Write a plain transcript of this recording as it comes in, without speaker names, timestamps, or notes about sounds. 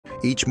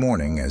Each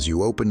morning as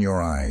you open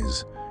your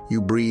eyes,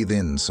 you breathe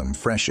in some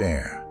fresh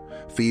air,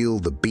 feel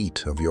the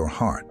beat of your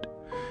heart,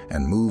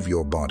 and move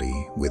your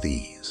body with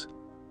ease.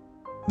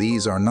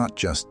 These are not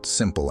just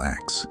simple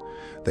acts.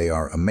 They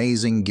are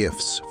amazing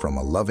gifts from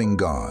a loving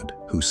God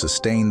who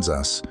sustains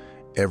us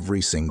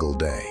every single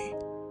day.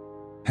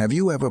 Have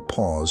you ever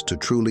paused to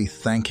truly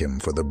thank Him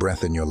for the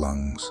breath in your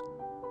lungs,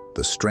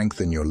 the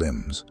strength in your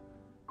limbs,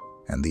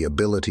 and the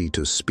ability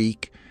to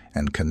speak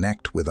and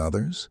connect with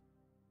others?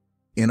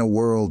 In a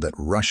world that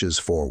rushes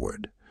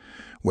forward,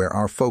 where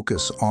our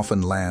focus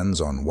often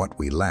lands on what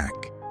we lack,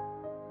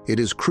 it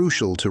is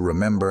crucial to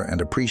remember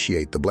and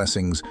appreciate the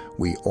blessings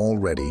we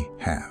already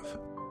have.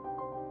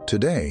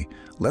 Today,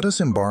 let us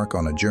embark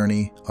on a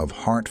journey of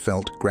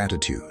heartfelt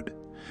gratitude,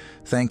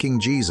 thanking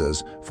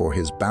Jesus for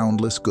His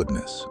boundless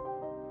goodness.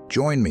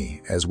 Join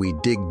me as we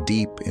dig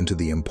deep into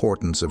the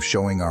importance of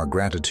showing our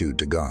gratitude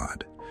to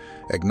God,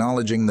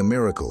 acknowledging the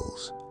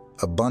miracles,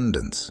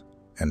 abundance,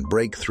 and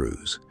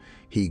breakthroughs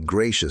He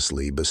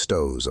graciously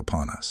bestows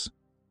upon us.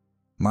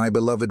 My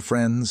beloved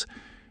friends,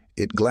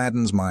 it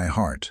gladdens my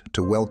heart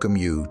to welcome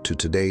you to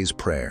today's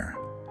prayer,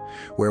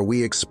 where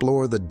we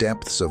explore the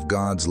depths of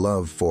God's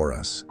love for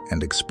us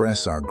and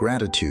express our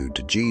gratitude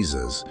to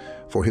Jesus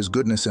for His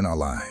goodness in our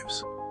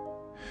lives.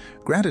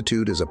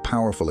 Gratitude is a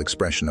powerful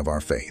expression of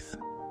our faith,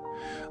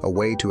 a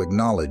way to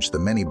acknowledge the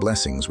many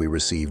blessings we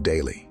receive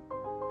daily.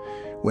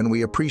 When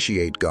we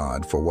appreciate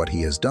God for what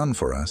He has done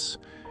for us,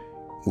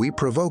 we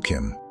provoke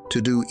Him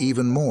to do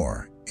even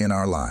more in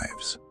our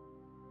lives.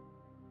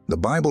 The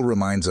Bible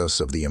reminds us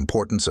of the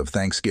importance of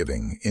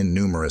thanksgiving in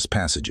numerous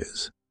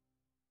passages.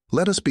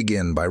 Let us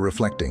begin by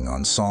reflecting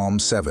on Psalm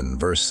 7,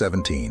 verse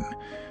 17,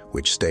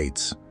 which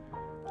states,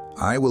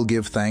 "I will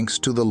give thanks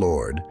to the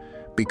Lord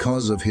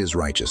because of His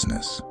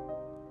righteousness.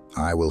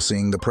 I will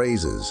sing the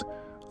praises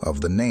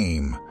of the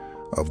name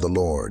of the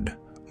Lord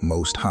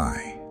Most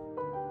High."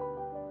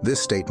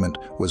 This statement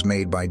was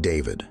made by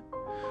David,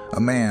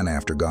 a man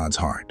after God's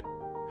heart,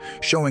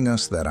 showing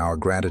us that our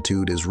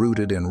gratitude is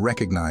rooted in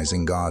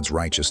recognizing God's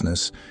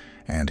righteousness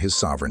and His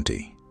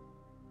sovereignty.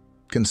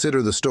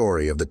 Consider the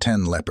story of the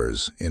 10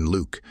 lepers in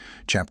Luke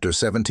chapter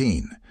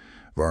 17,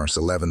 verse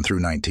 11 through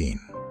 19.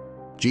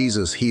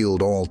 Jesus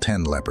healed all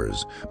 10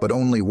 lepers, but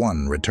only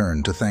one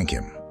returned to thank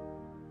Him.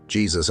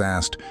 Jesus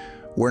asked,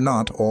 "Were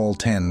not all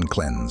 10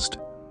 cleansed?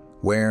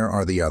 Where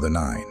are the other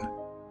 9?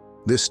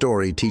 This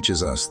story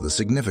teaches us the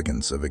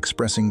significance of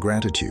expressing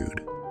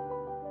gratitude.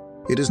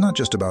 It is not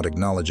just about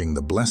acknowledging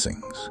the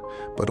blessings,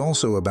 but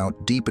also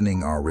about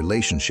deepening our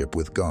relationship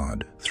with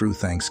God through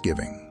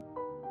thanksgiving.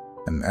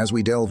 And as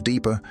we delve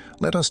deeper,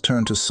 let us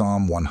turn to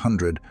Psalm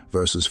 100,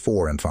 verses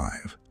 4 and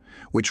 5,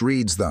 which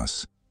reads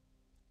thus,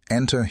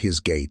 "Enter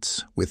His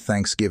gates with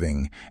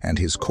thanksgiving and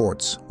His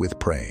courts with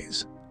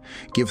praise.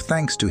 Give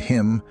thanks to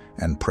Him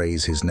and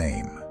praise His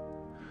name.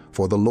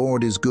 For the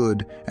Lord is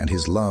good and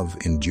His love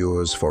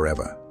endures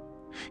forever.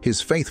 His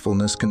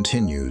faithfulness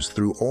continues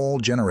through all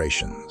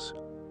generations."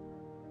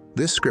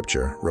 This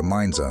scripture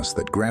reminds us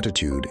that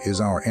gratitude is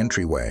our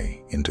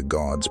entryway into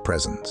God's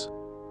presence.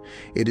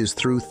 It is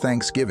through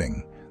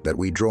thanksgiving that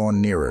we draw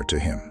nearer to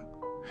Him,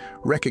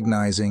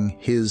 recognizing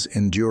His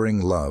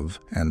enduring love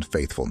and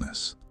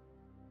faithfulness.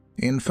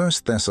 In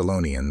 1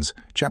 Thessalonians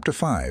chapter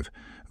 5,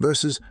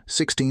 verses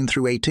 16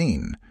 through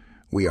 18,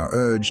 we are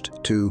urged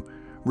to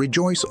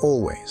rejoice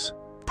always,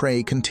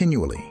 pray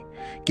continually,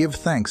 give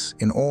thanks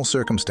in all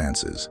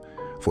circumstances,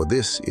 for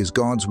this is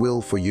God's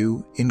will for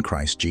you in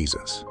Christ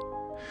Jesus.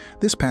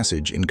 This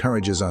passage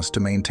encourages us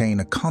to maintain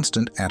a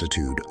constant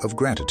attitude of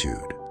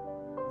gratitude,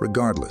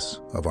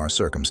 regardless of our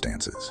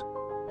circumstances.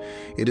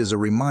 It is a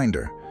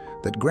reminder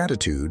that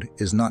gratitude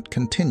is not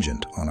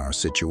contingent on our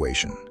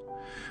situation,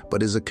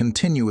 but is a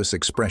continuous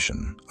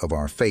expression of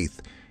our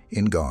faith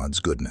in God's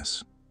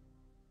goodness.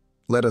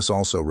 Let us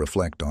also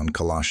reflect on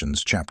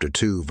Colossians chapter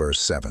 2, verse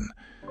 7,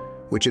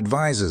 which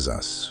advises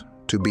us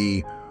to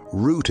be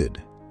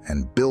rooted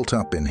and built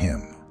up in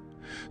Him,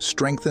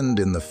 strengthened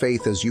in the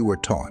faith as you were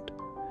taught,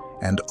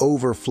 and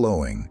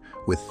overflowing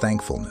with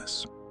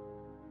thankfulness.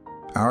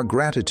 Our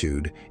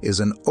gratitude is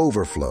an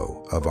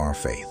overflow of our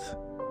faith,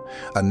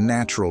 a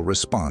natural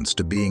response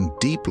to being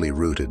deeply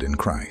rooted in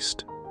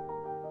Christ.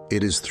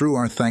 It is through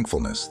our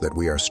thankfulness that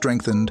we are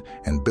strengthened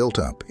and built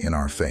up in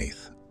our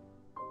faith.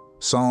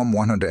 Psalm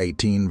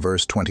 118,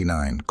 verse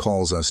 29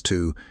 calls us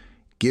to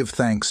give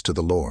thanks to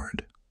the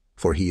Lord,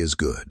 for He is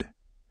good.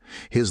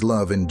 His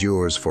love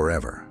endures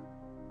forever.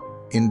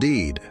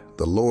 Indeed,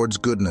 the Lord's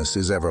goodness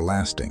is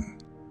everlasting,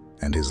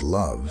 and His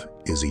love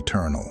is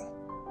eternal.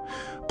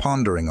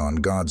 Pondering on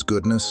God's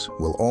goodness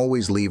will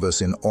always leave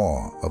us in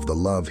awe of the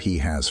love He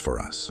has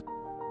for us.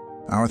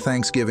 Our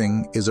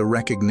thanksgiving is a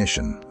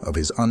recognition of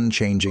His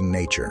unchanging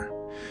nature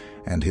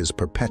and His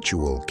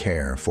perpetual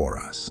care for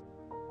us.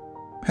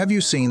 Have you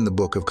seen the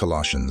book of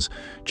Colossians,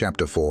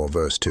 chapter 4,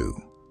 verse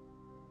 2?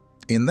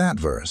 In that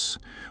verse,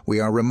 we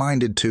are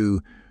reminded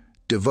to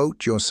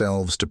devote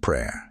yourselves to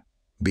prayer,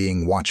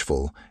 being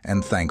watchful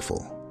and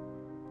thankful.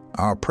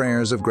 Our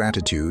prayers of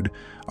gratitude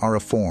are a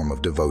form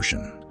of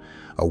devotion,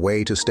 a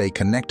way to stay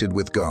connected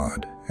with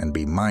God and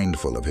be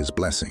mindful of His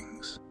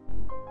blessings.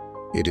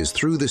 It is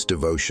through this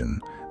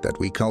devotion that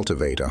we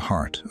cultivate a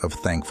heart of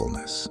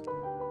thankfulness.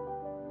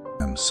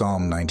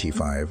 Psalm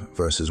 95,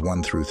 verses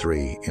 1 through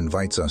 3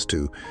 invites us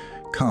to,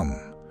 "Come,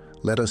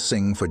 let us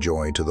sing for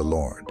joy to the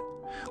Lord.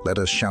 Let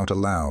us shout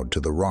aloud to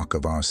the rock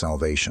of our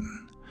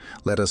salvation.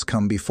 Let us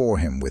come before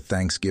Him with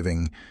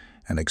thanksgiving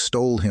and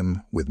extol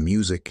Him with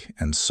music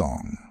and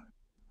song.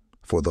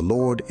 For the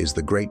Lord is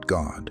the great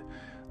God,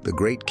 the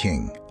great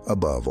King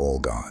above all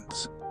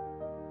gods."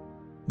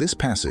 This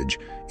passage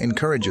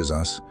encourages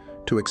us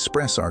to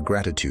express our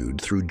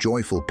gratitude through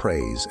joyful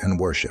praise and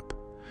worship,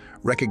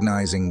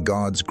 recognizing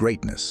God's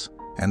greatness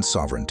and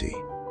sovereignty.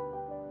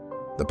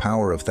 The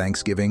power of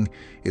thanksgiving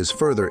is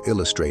further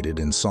illustrated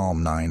in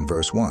Psalm 9,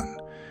 verse 1,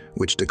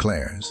 which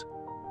declares,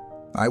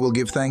 "I will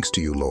give thanks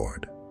to you,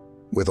 Lord,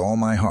 with all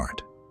my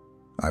heart.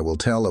 I will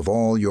tell of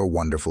all your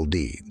wonderful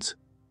deeds."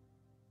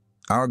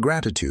 Our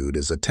gratitude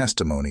is a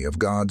testimony of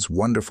God's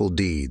wonderful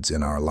deeds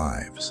in our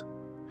lives,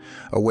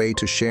 a way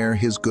to share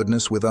His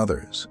goodness with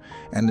others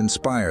and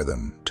inspire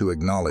them to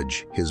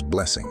acknowledge His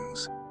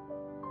blessings.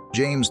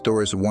 James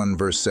 1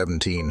 verse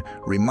 17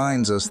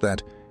 reminds us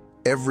that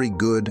every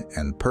good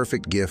and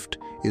perfect gift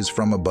is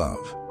from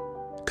above,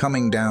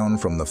 coming down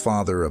from the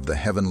Father of the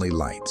heavenly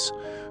lights,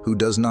 who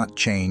does not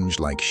change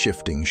like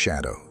shifting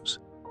shadows.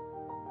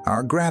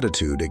 Our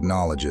gratitude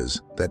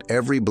acknowledges that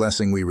every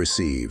blessing we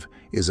receive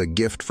is a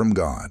gift from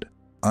God,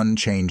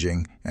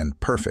 unchanging and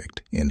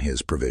perfect in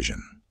His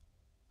provision.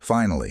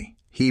 Finally,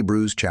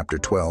 Hebrews chapter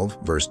 12,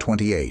 verse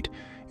 28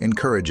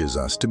 encourages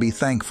us to be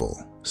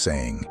thankful,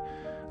 saying,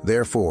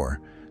 "Therefore,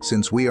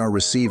 since we are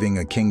receiving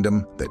a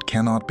kingdom that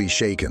cannot be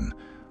shaken,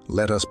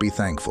 let us be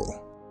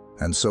thankful,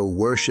 and so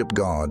worship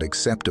God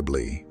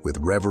acceptably with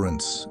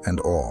reverence and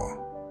awe."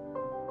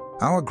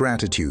 Our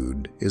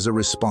gratitude is a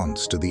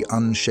response to the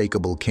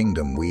unshakable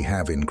kingdom we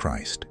have in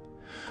Christ,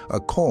 a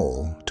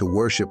call to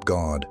worship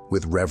God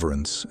with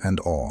reverence and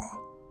awe.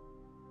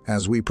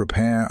 As we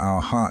prepare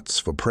our hearts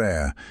for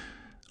prayer,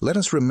 let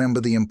us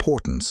remember the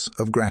importance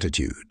of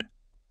gratitude.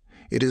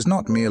 It is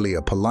not merely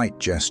a polite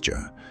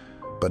gesture,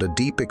 but a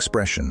deep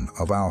expression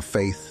of our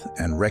faith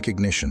and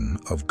recognition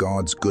of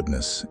God's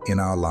goodness in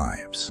our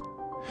lives.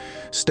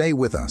 Stay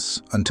with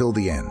us until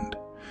the end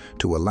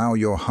to allow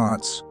your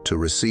hearts to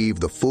receive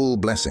the full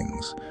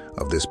blessings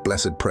of this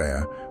blessed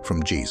prayer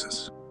from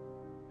Jesus.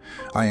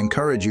 I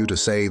encourage you to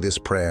say this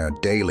prayer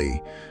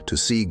daily to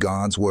see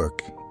God's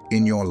work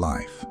in your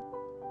life.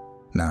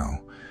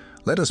 Now,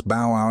 let us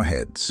bow our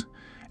heads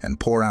and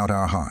pour out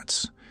our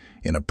hearts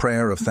in a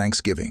prayer of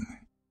thanksgiving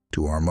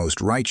to our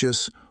most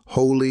righteous,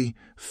 holy,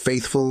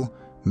 faithful,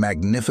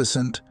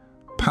 magnificent,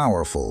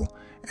 powerful,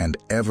 and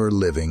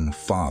ever-living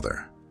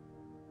Father.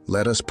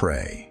 Let us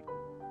pray.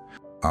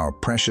 Our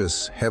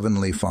precious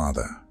Heavenly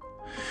Father,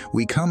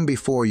 we come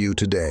before you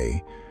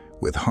today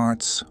with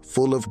hearts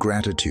full of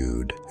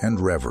gratitude and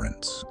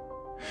reverence.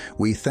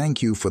 We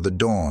thank you for the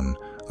dawn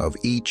of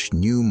each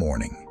new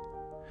morning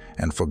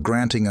and for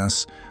granting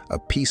us a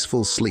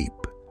peaceful sleep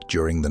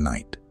during the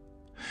night.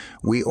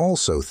 We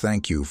also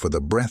thank you for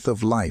the breath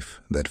of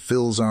life that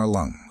fills our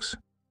lungs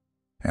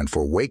and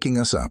for waking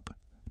us up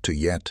to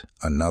yet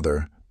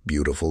another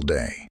beautiful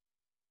day.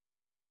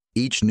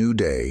 Each new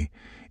day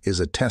is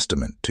a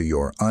testament to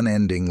your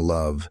unending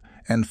love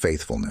and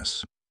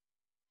faithfulness.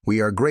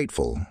 We are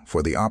grateful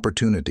for the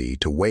opportunity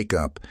to wake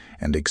up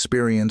and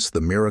experience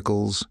the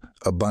miracles,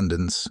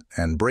 abundance,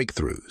 and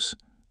breakthroughs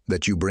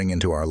that you bring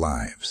into our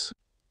lives.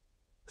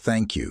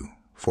 Thank you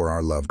for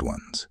our loved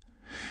ones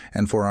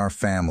and for our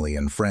family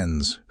and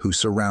friends who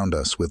surround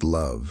us with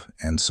love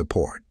and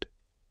support.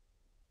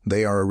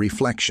 They are a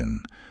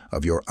reflection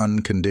of your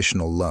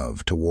unconditional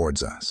love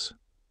towards us.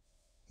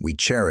 We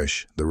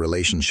cherish the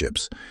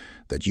relationships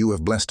that you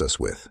have blessed us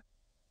with,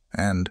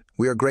 and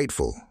we are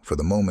grateful for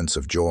the moments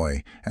of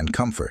joy and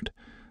comfort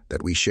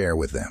that we share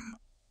with them.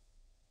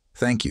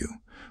 Thank you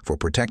for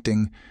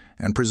protecting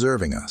and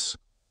preserving us,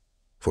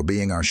 for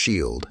being our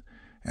shield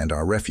and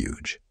our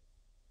refuge.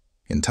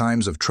 In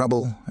times of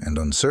trouble and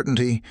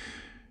uncertainty,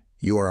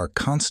 you are our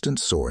constant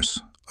source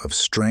of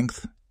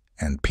strength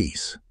and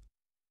peace.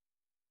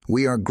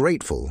 We are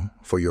grateful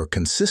for your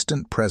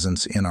consistent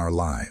presence in our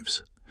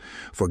lives,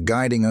 for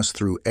guiding us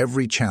through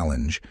every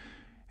challenge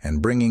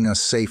and bringing us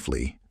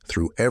safely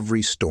through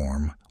every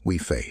storm we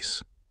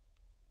face.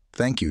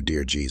 Thank you,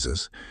 dear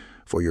Jesus,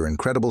 for your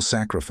incredible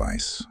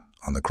sacrifice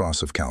on the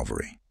cross of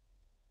Calvary.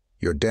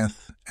 Your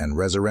death and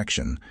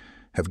resurrection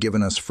have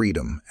given us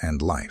freedom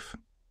and life.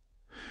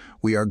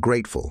 We are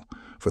grateful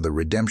for the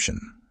redemption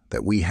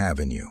that we have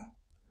in you,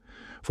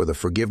 for the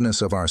forgiveness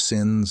of our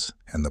sins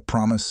and the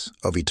promise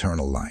of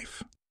eternal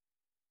life.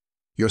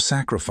 Your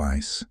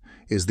sacrifice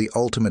is the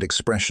ultimate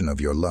expression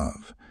of your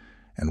love,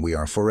 and we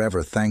are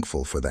forever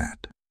thankful for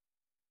that.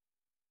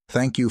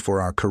 Thank you for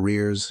our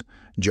careers,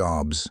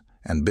 jobs,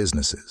 and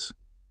businesses.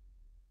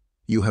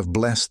 You have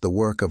blessed the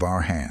work of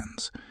our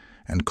hands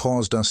and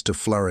caused us to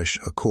flourish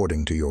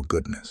according to your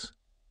goodness.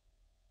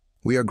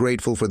 We are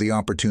grateful for the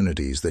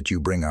opportunities that you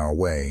bring our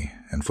way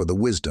and for the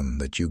wisdom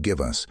that you give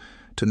us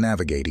to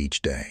navigate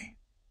each day.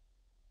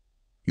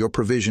 Your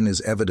provision is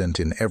evident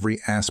in every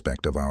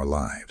aspect of our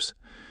lives,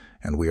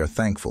 and we are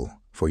thankful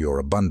for your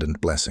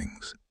abundant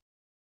blessings.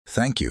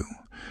 Thank you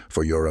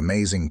for your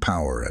amazing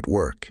power at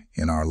work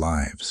in our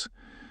lives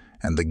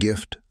and the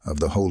gift of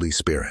the Holy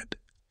Spirit.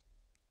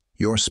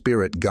 Your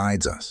Spirit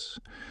guides us,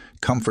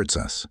 comforts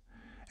us,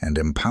 and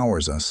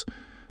empowers us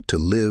to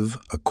live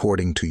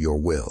according to your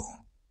will.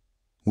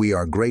 We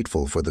are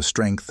grateful for the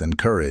strength and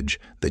courage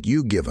that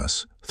you give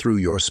us through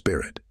your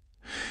Spirit,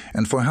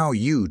 and for how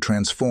you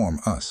transform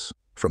us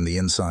from the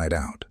inside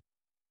out.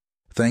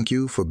 Thank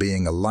you for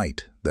being a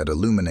light that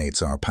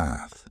illuminates our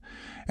path,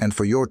 and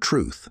for your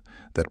truth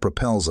that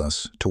propels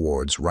us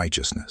towards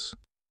righteousness.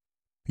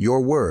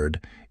 Your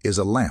word is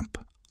a lamp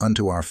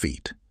unto our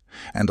feet,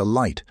 and a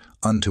light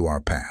unto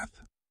our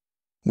path.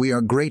 We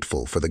are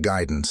grateful for the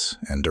guidance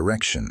and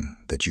direction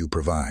that you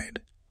provide.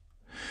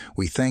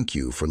 We thank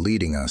you for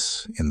leading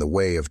us in the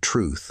way of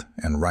truth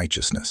and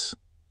righteousness.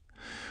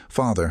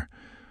 Father,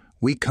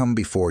 we come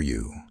before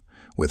you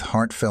with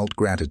heartfelt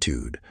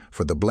gratitude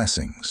for the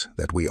blessings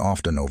that we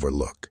often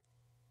overlook.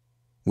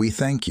 We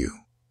thank you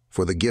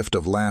for the gift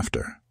of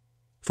laughter,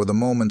 for the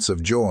moments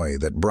of joy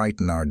that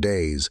brighten our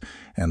days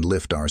and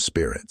lift our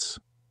spirits.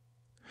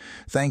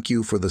 Thank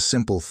you for the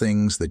simple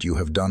things that you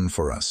have done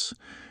for us,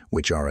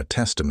 which are a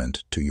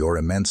testament to your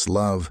immense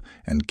love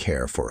and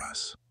care for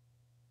us.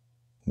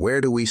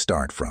 Where do we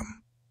start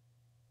from?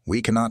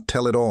 We cannot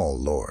tell it all,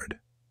 Lord,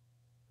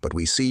 but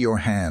we see your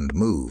hand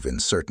move in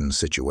certain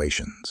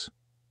situations.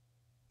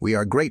 We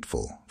are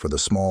grateful for the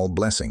small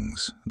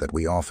blessings that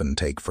we often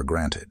take for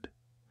granted,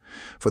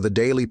 for the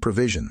daily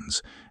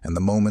provisions and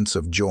the moments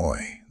of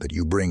joy that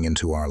you bring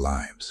into our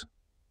lives.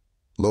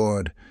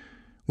 Lord,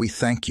 we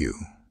thank you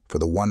for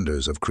the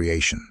wonders of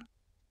creation,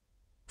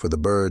 for the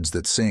birds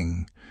that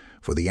sing,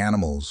 for the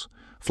animals,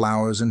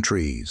 flowers and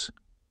trees,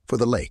 for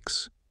the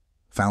lakes,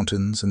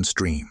 fountains and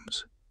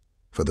streams,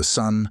 for the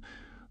sun,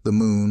 the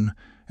moon,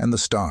 and the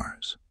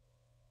stars.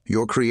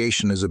 Your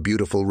creation is a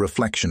beautiful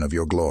reflection of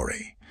your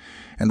glory,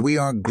 and we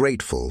are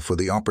grateful for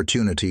the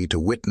opportunity to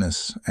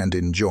witness and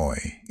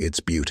enjoy its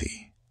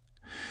beauty.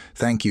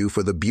 Thank you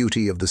for the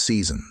beauty of the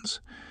seasons,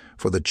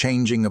 for the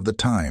changing of the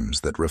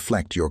times that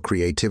reflect your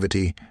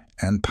creativity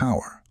and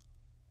power,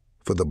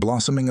 for the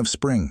blossoming of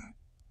spring,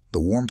 the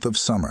warmth of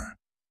summer,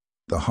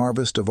 the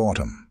harvest of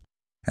autumn,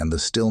 and the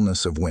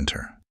stillness of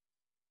winter.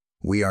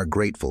 We are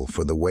grateful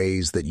for the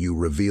ways that you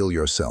reveal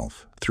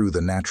yourself through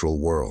the natural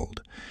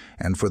world,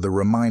 and for the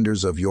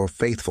reminders of your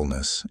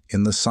faithfulness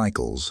in the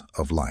cycles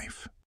of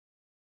life.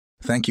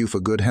 Thank you for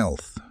good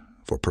health,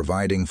 for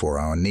providing for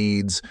our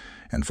needs,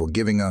 and for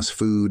giving us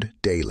food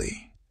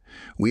daily.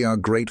 We are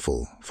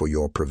grateful for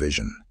your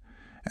provision,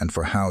 and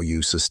for how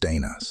you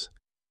sustain us.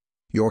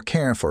 Your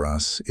care for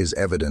us is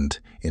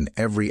evident in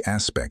every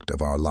aspect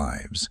of our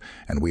lives,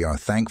 and we are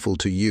thankful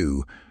to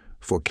you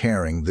for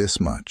caring this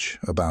much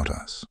about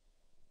us.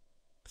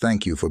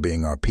 Thank you for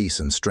being our peace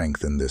and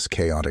strength in this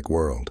chaotic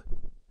world.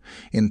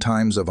 In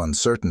times of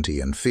uncertainty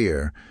and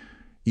fear,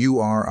 you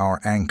are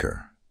our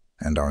anchor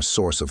and our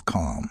source of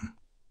calm.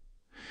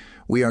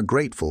 We are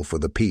grateful for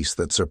the peace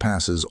that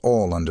surpasses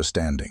all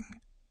understanding,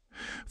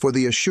 for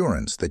the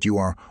assurance that you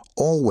are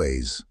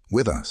always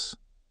with us,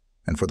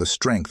 and for the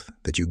strength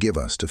that you give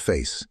us to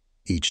face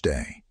each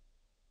day.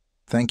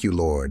 Thank you,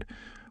 Lord,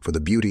 for the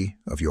beauty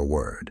of your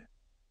word,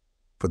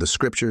 for the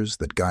scriptures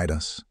that guide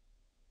us,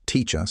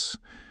 teach us,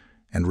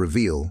 and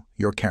reveal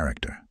your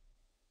character.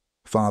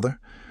 Father,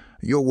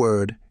 your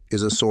word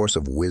is a source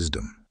of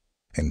wisdom,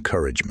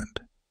 encouragement,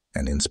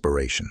 and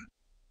inspiration.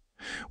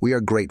 We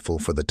are grateful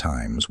for the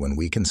times when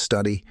we can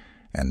study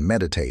and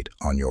meditate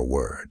on your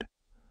word,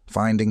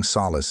 finding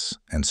solace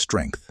and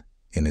strength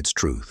in its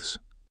truths.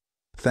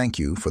 Thank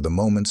you for the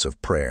moments of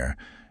prayer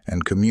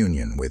and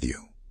communion with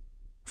you,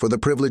 for the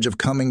privilege of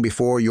coming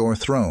before your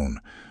throne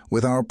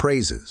with our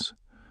praises,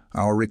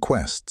 our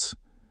requests,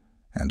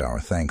 and our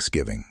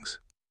thanksgivings.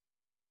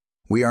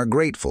 We are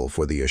grateful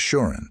for the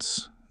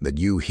assurance that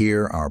you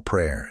hear our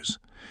prayers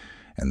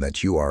and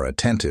that you are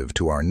attentive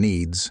to our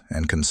needs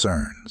and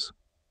concerns.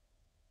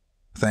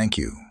 Thank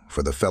you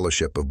for the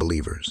fellowship of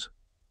believers,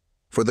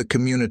 for the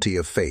community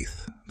of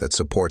faith that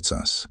supports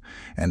us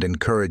and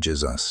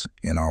encourages us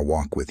in our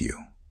walk with you.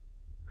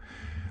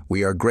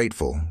 We are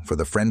grateful for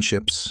the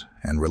friendships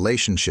and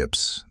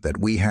relationships that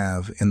we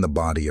have in the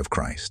body of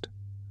Christ,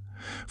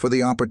 for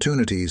the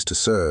opportunities to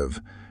serve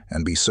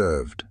and be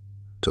served,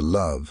 to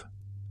love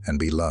and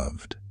be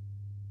loved.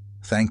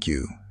 Thank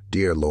you,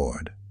 dear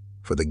Lord,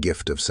 for the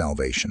gift of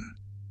salvation,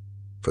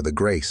 for the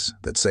grace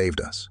that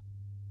saved us,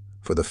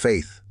 for the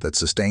faith that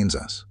sustains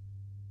us,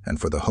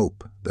 and for the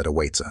hope that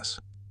awaits us.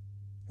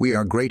 We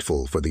are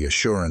grateful for the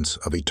assurance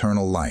of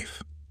eternal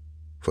life,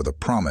 for the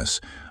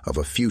promise of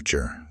a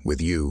future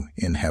with you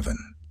in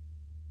heaven.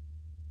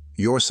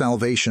 Your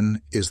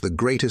salvation is the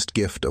greatest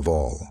gift of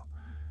all,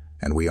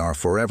 and we are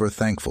forever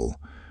thankful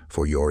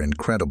for your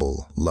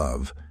incredible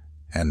love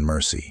and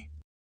mercy.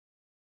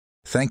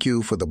 Thank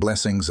you for the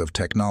blessings of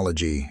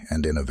technology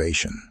and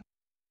innovation,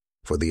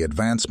 for the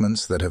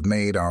advancements that have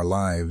made our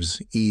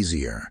lives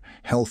easier,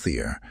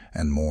 healthier,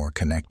 and more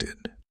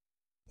connected.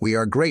 We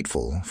are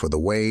grateful for the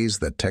ways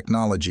that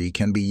technology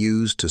can be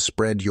used to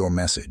spread your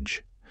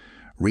message,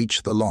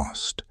 reach the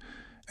lost,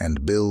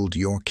 and build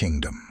your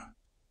kingdom.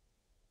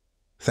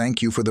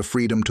 Thank you for the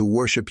freedom to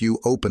worship you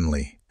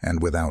openly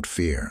and without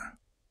fear,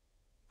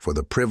 for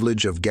the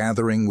privilege of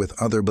gathering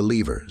with other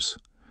believers,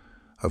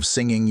 of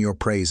singing your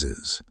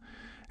praises,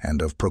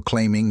 and of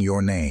proclaiming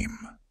your name.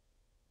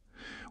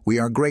 We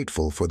are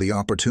grateful for the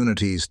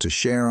opportunities to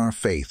share our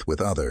faith with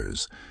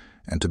others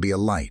and to be a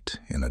light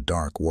in a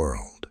dark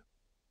world.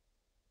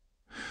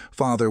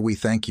 Father, we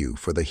thank you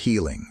for the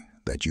healing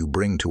that you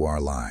bring to our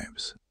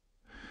lives,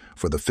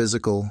 for the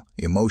physical,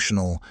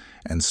 emotional,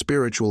 and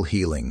spiritual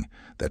healing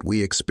that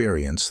we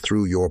experience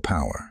through your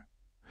power.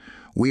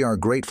 We are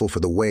grateful for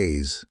the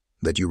ways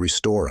that you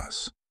restore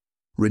us,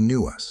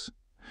 renew us,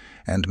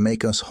 and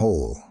make us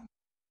whole.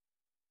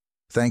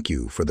 Thank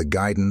you for the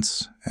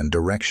guidance and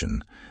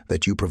direction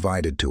that you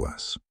provided to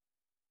us,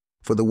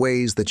 for the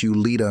ways that you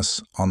lead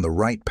us on the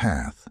right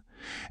path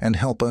and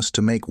help us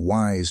to make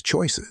wise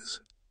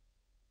choices.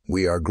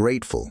 We are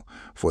grateful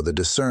for the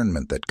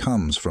discernment that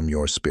comes from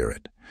your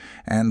Spirit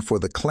and for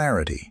the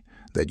clarity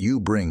that you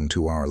bring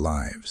to our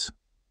lives.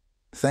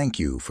 Thank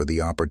you for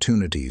the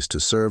opportunities to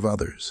serve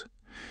others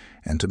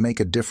and to make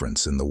a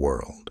difference in the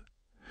world,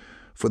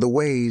 for the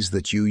ways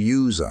that you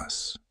use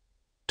us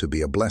to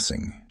be a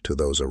blessing to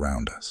those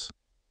around us.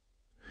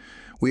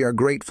 We are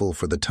grateful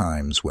for the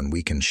times when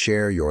we can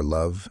share your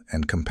love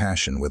and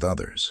compassion with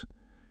others,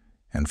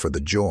 and for the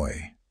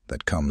joy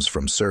that comes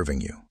from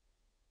serving you.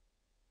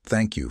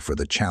 Thank you for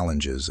the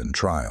challenges and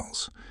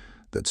trials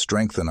that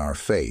strengthen our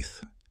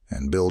faith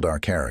and build our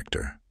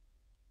character,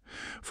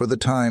 for the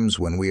times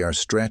when we are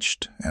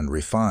stretched and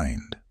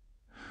refined,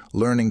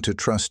 learning to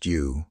trust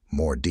you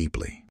more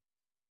deeply.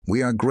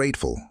 We are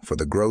grateful for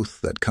the growth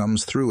that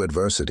comes through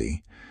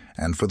adversity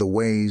and for the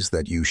ways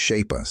that you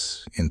shape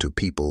us into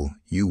people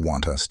you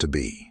want us to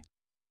be.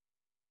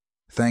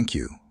 Thank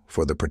you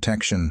for the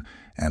protection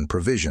and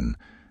provision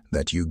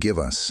that you give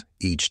us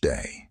each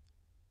day,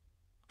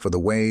 for the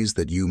ways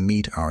that you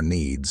meet our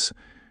needs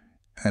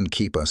and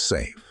keep us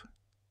safe.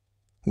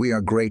 We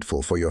are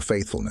grateful for your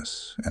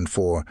faithfulness and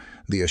for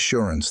the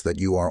assurance that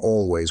you are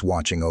always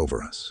watching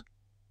over us.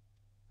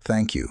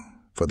 Thank you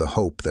for the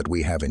hope that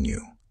we have in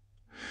you,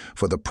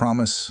 for the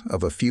promise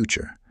of a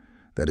future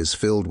that is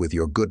filled with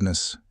your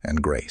goodness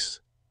and grace.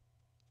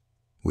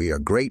 We are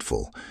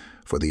grateful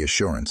for the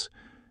assurance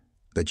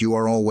that you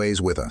are always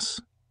with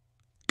us,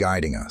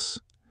 guiding us,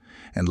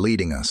 and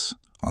leading us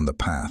on the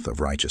path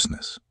of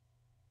righteousness.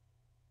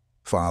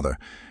 Father,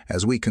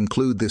 as we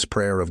conclude this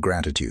prayer of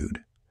gratitude,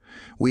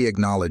 we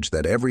acknowledge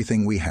that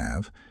everything we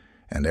have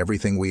and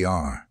everything we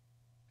are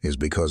is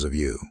because of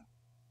you.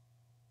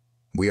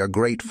 We are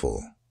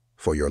grateful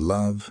for your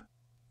love,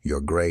 your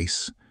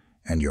grace,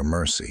 and your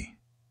mercy.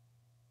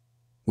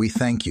 We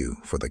thank you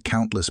for the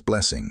countless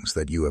blessings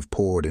that you have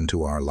poured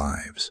into our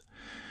lives,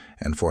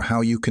 and for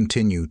how you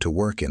continue to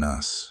work in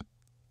us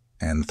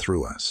and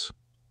through us.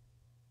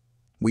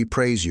 We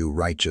praise you,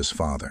 righteous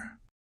Father,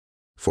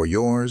 for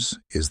yours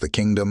is the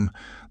kingdom,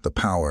 the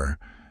power,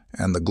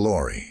 and the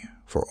glory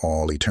for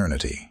all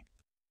eternity.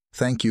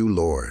 Thank you,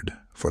 Lord,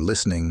 for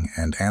listening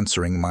and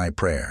answering my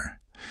prayer.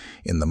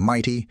 In the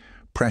mighty,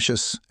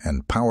 precious,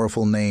 and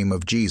powerful name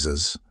of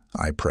Jesus,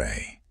 I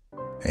pray.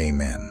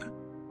 Amen.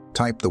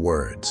 Type the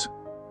words,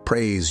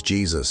 "Praise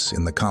Jesus,"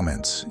 in the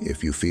comments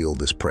if you feel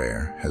this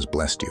prayer has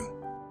blessed you.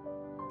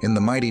 In the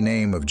mighty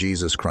name of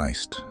Jesus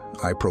Christ,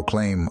 I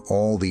proclaim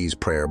all these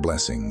prayer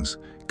blessings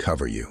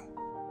cover you.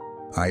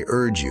 I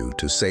urge you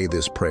to say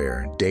this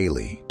prayer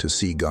daily to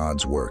see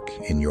God's work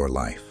in your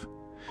life.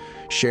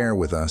 Share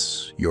with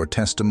us your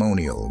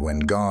testimonial when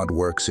God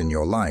works in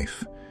your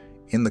life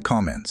in the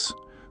comments,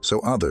 so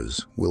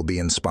others will be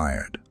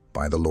inspired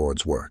by the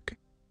Lord's work.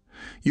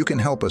 You can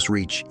help us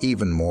reach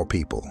even more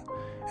people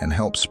and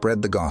help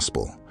spread the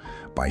gospel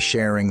by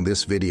sharing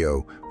this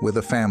video with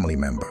a family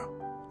member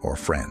or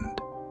friend.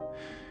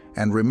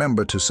 And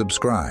remember to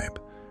subscribe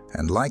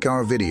and like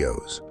our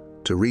videos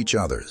to reach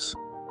others.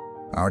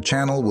 Our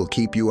channel will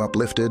keep you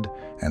uplifted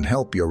and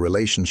help your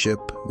relationship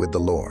with the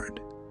Lord.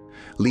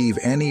 Leave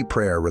any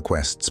prayer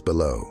requests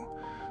below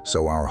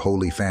so our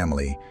holy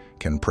family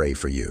can pray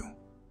for you.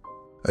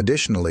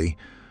 Additionally,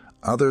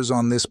 others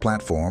on this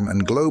platform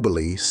and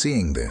globally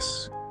seeing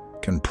this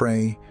can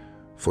pray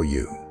for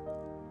you.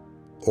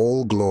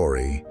 All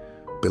glory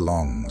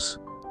belongs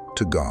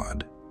to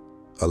God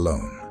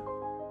alone.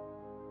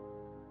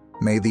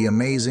 May the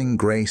amazing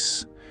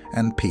grace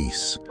and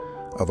peace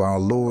of our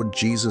Lord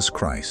Jesus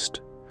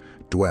Christ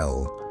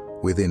dwell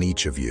within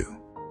each of you.